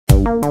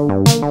Okay,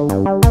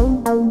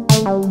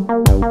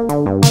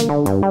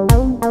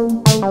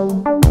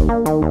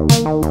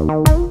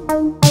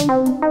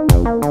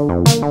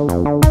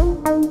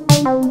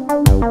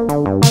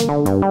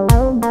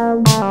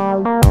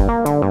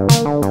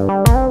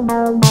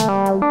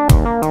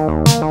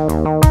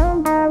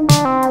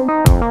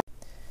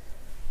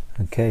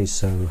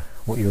 so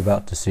what you're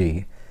about to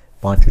see,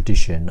 by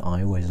tradition,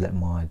 I always let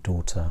my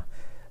daughter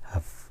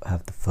have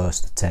the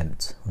first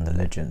attempt on the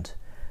legend,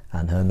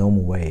 and her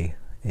normal way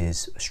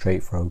is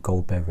straight throw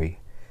gold berry.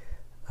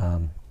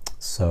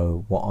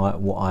 So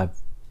what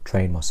I've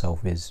trained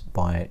myself is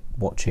by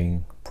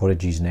watching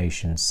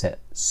ProdigiesNation set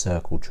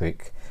circle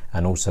trick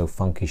and also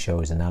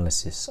FunkySho's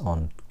analysis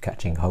on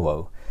catching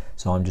Ho-Oh.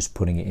 So I'm just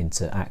putting it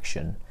into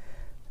action.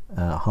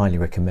 I highly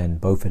recommend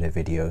both of their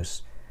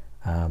videos.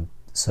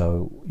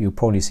 So you'll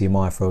probably see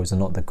my throws are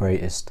not the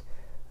greatest,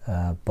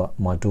 but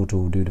my daughter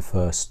will do the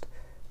first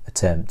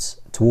attempt.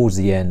 Towards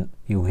the end,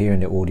 you'll hear in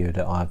the audio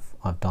that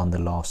I've done the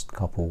last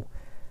couple,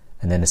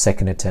 and then the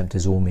second attempt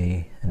is all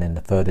me, and then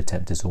the third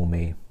attempt is all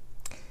me.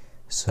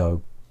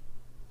 So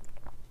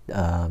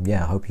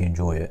yeah, I hope you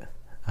enjoy it,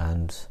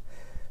 and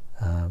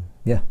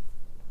yeah,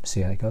 see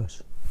how it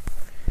goes.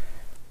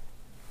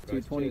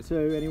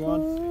 222,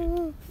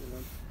 anyone?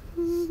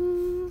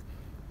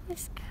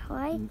 It's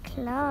quite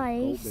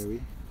close.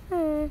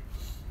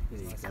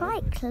 It's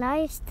quite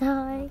close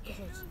though.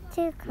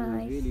 Too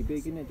close. It's really big,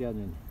 isn't it,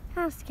 Jasmine?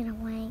 I was gonna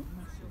wait.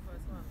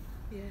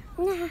 Yeah.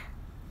 Nah.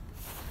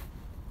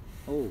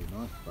 Oh,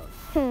 nice bro.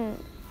 Do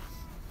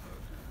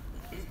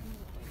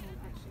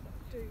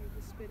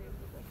the spinning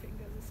with my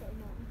fingers are so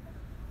numb.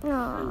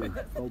 Oh.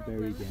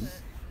 Goldberry again.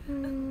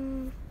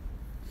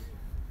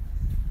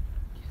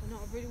 No, I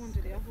really want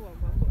to do the other one,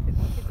 but I've got to pick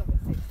my kids up at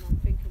 6 and I'm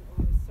thinking,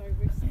 oh, it's so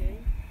risky.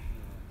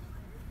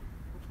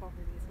 My car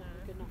really is not a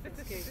good enough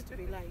excuse to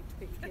be late to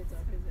pick your kids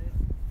up, is it?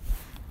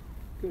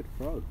 Good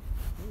throw.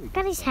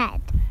 Got his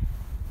head.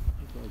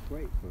 That's got a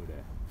great throw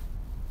there.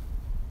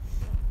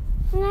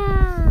 No.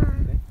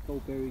 Okay,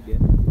 Goldberry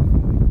again.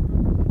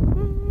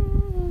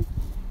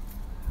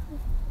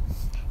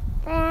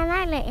 Then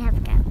I let you have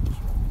a go.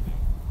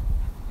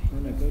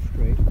 No, go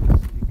straight.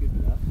 You're good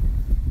with that.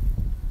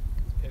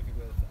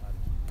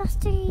 That's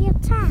the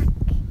attack.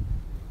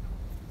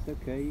 It's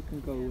okay, you can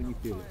go when you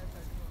feel it.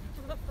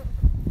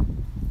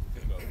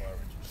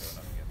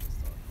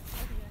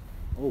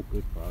 Oh,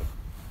 good throw.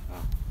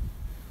 Ah.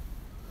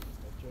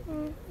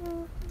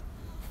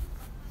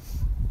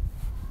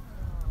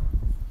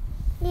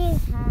 You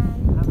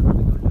can. Have another go,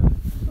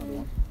 another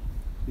one.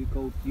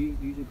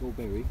 Use a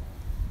Goldberry.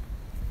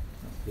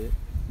 That's it.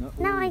 No,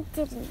 I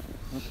didn't.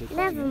 Okay, try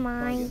Never again,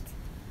 mind.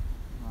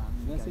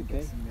 That's okay.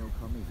 Get some milk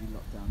on me, you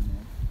lot down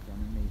there, down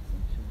in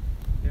meeting.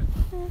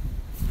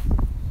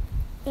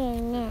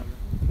 In it.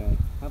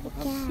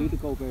 Okay, do the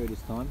Goldberry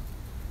this time.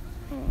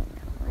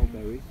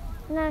 Goldberry.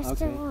 No,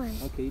 still Okay, on.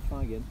 okay, you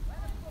try again.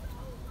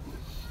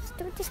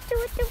 Just do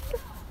it.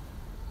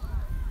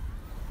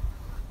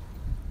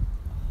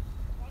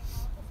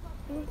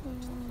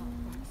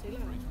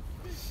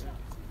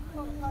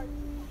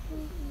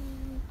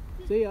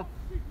 See ya.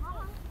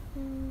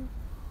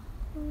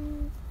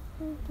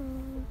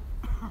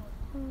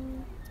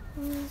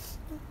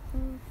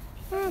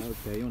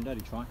 Okay, you want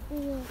Daddy try?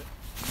 Yeah.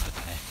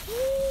 Okay.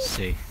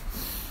 See.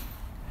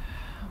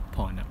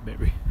 Pineapple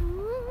berry.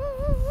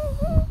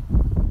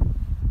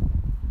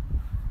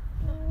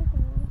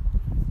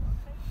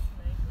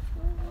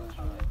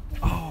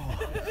 Oh,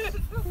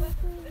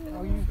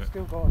 you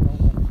still got it,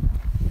 don't you?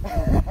 It was a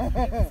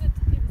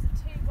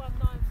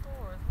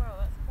 2194 as well,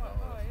 that's quite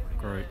high, isn't it?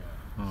 Great.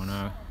 Oh no.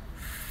 Yeah,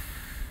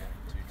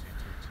 it's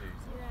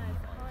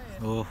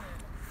high. Oh,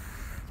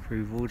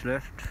 3 balls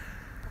left.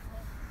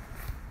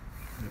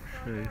 Let's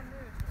see.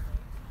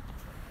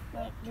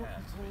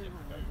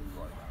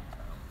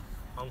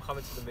 I'm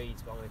coming to the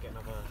meads, but I'm going to get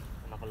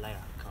another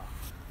layout car.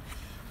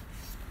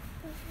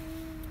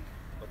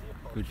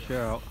 Good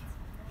shout.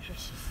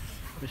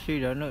 Let's see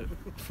though, look,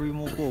 3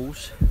 more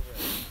balls.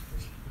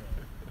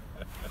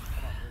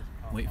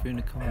 Wait for him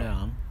to come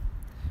down.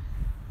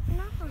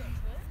 No.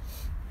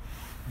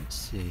 Let's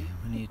see,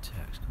 when he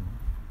attacks, come on.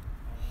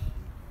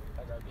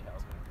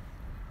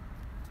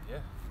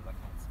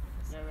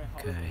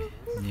 Okay,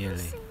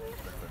 nearly.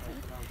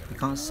 You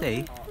can't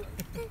see.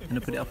 I'm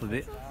gonna put it up a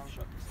bit.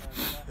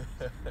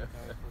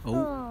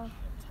 Oh,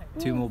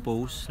 2 more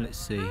balls. Let's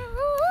see.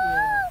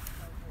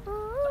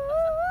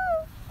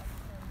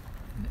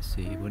 Let's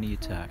see when he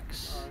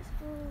attacks.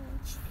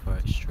 Throw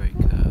it straight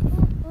curve.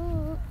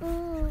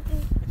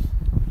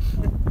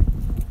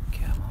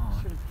 Come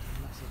on.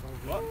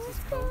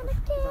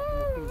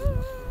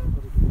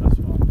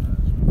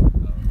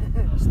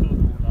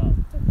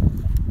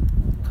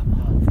 Come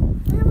on.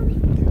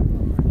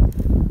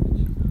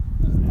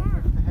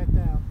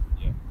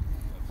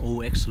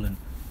 Oh, excellent.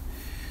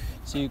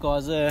 See you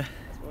guys there.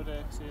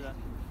 See you then.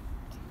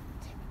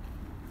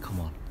 Come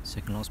on,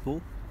 second last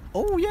ball.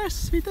 Oh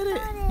yes, we did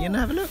it. You gonna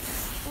have a look?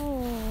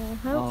 Oh,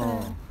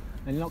 Oh,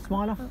 any luck,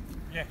 Smiler?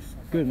 Yes.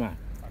 Good man.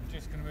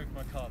 just going to move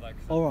my car though,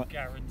 because All I right.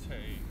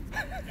 guarantee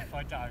if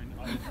I don't,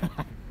 I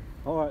will.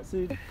 Alright,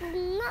 see.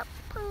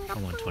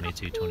 Come on,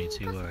 22,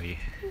 where are you?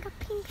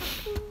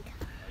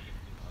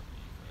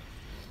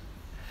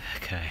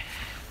 Okay.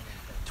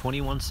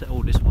 21 set.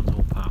 Oh, this one's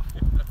all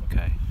powerful.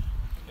 Okay.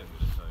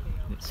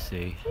 Let's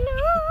see.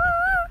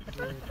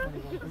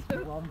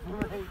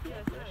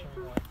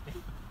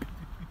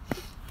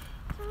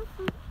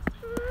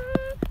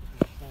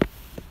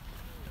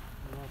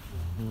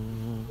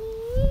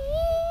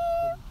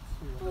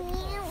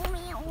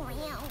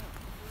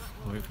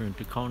 Wait for him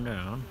to calm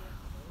down.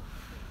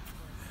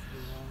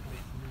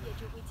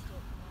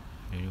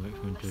 And wait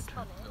for him to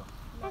attack.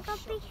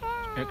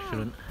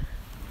 Excellent.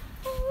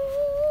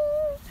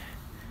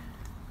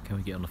 Can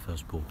we get on the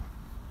first ball?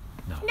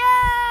 No.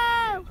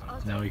 No!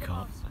 No, we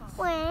can't.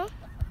 Where?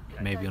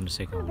 Maybe on the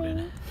second ball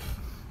then.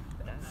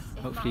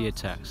 Hopefully he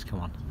attacks.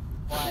 Come on.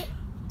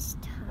 It's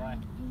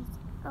time.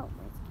 Oh,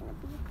 it's gonna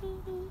be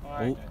baby.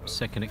 Oh,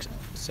 second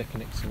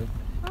excellent.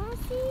 Oh,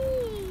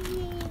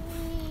 see.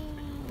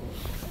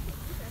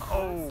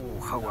 Oh,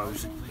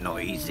 Ho-Oh's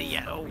not easy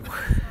at all.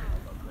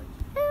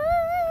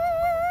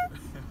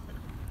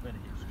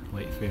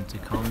 Wait for him to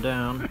calm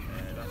down.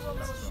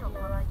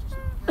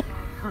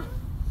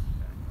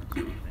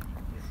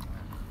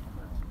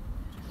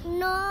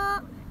 No.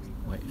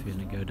 Wait for him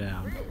to go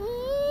down.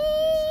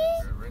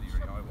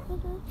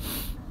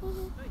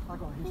 I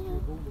got a history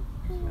of all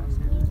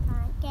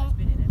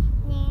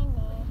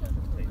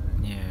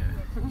Yeah,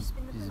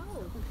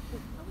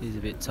 he's a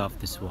bit tough,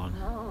 this one.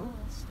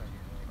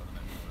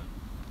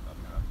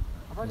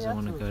 Doesn't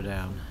want to go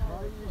down.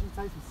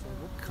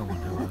 Come on,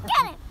 Ho-Oh.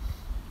 Get it.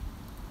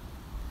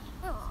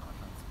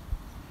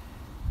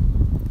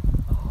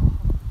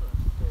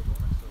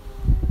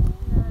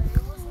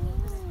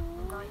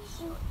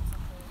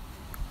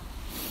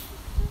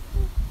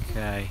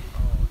 Okay,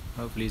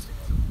 hopefully he's...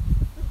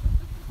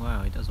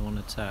 Wow, he doesn't want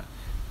to attack,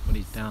 but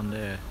he's down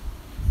there.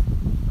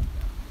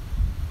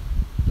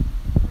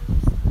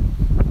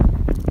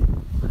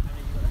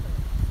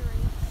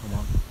 Come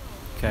on.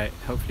 Okay,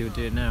 hopefully we'll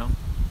do it now.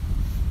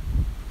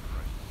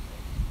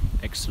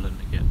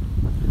 Excellent again.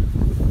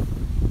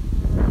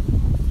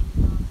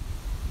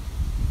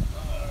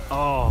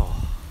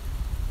 Oh!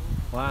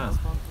 Wow,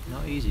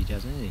 not easy,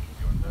 Jasmine, is he?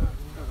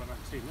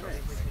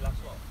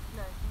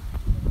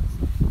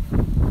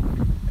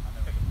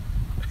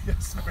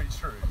 That's very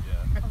true,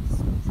 yeah.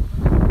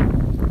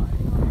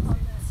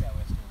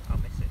 I'll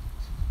miss it.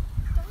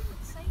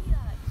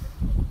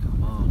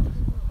 Come on.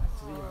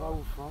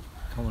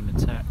 Come on,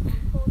 attack.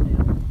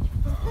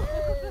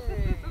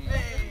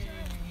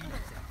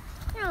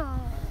 No.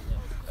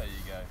 There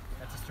you go.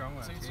 That's a strong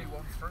one.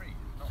 2-2-1-3.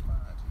 Not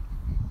bad.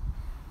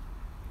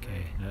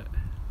 Okay, look.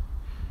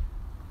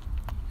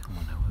 Come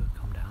on, Ho-Oh,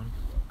 calm down.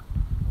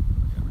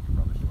 Yeah, we can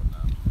rubbish one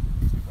now.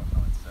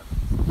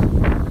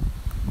 2-1-9-7.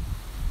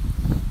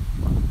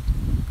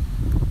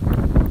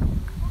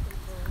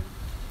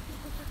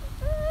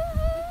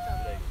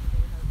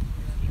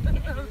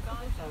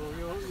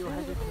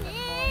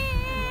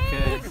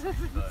 Okay.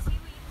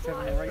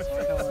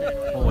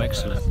 Oh,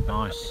 excellent.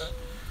 Nice.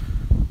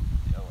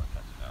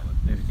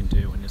 Maybe we can do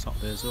it when it's up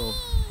there as well.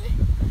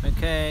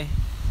 Okay.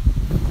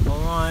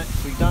 Alright,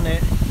 we've done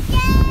it.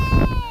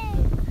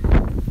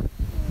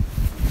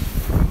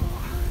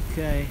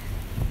 Okay.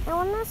 I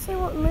want to see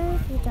what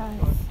move he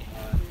does.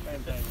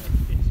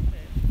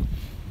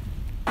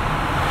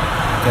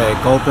 Okay,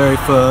 Goldberry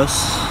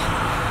first.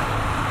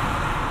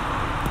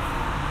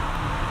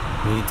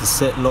 We need to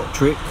set lock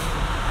trick.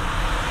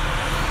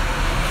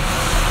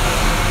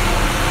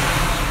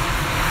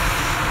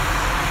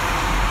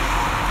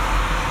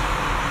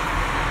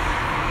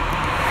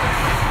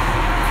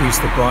 Increase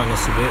the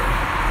brightness a bit.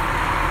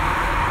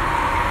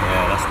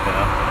 Yeah, that's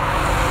better.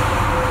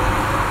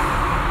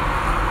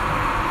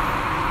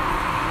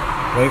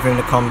 Wait for him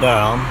to calm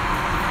down,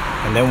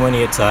 and then when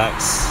he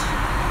attacks,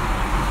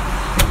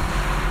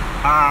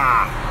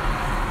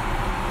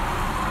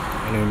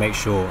 and then make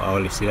sure, oh,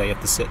 you see that you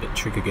have to set the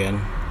trick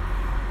again.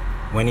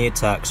 When he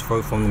attacks,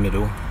 throw from the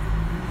middle.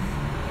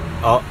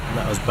 Oh,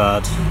 that was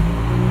bad.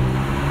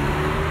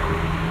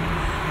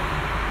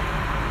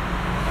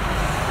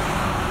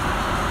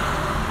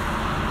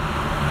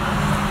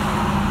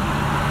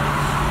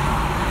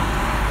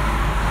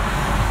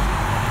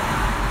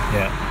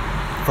 Yeah,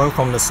 throw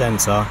from the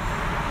center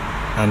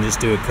and just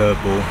do a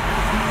curveball.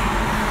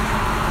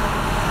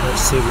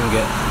 Let's see if we can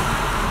get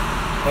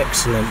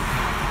excellent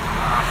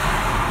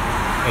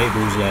 8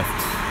 balls left.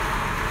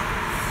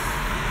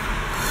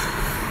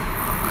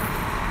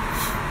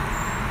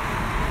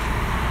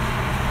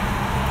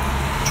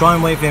 Try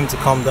and wait for him to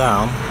calm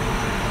down.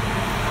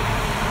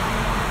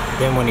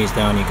 Then when he's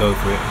down, you go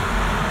for it.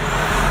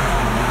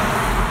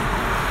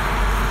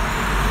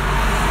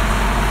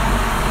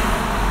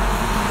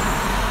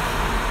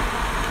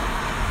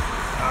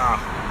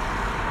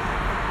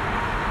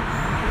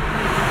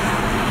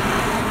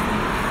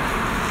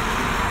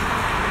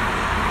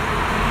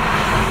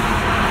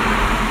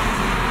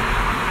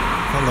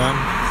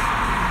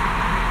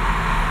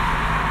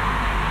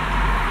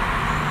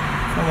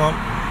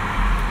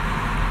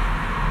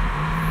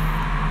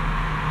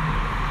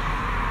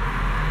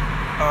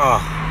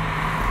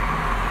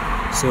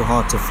 So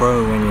hard to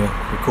throw when you're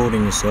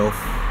recording yourself.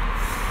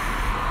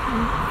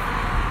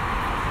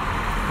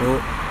 Oh,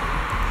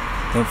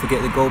 don't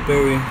forget the gold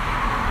berry.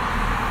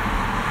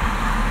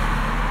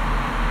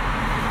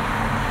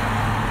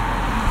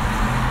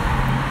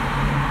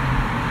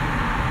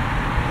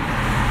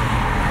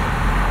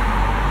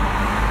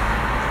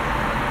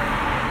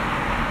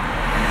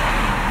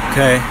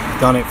 Okay,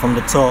 done it from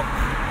the top,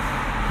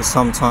 but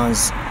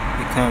sometimes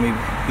it can be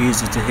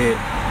easy to hit.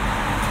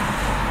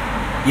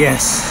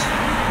 Yes,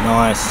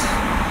 nice,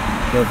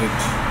 perfect.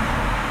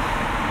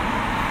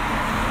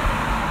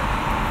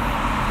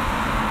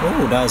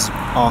 Oh, that's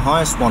our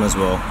highest one as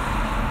well.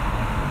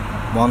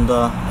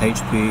 Wonder,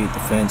 HP,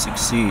 Defense,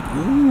 Exceed.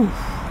 Ooh,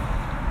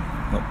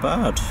 not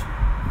bad.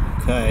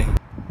 Okay.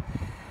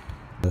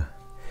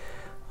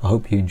 I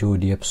hope you enjoyed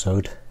the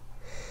episode.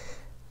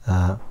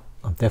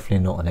 I'm definitely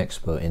not an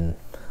expert in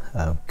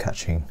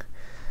catching.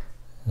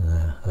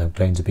 I don't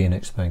claim to be an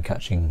expert in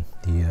catching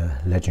the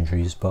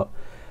legendaries, but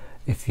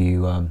if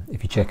you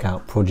check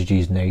out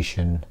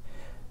ProdigiesNation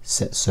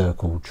set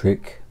circle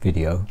trick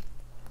video,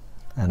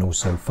 and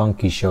also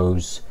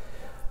FunkySho's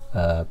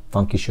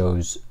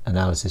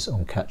analysis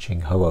on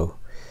catching Ho-Oh,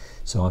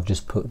 so I've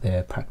just put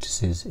their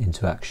practices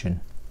into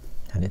action,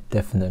 and it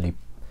definitely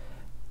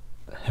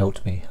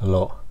helped me a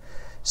lot.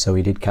 So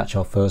we did catch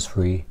our first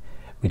 3.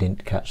 We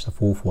didn't catch the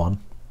 4th one.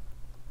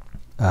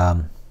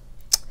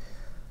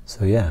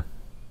 So yeah,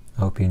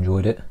 I hope you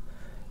enjoyed it.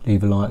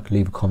 Leave a like,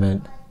 leave a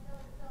comment.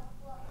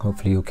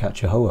 Hopefully you'll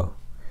catch a Ho-Oh.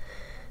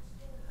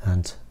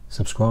 And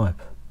subscribe.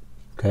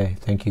 Okay,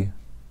 thank you.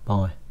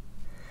 Bye.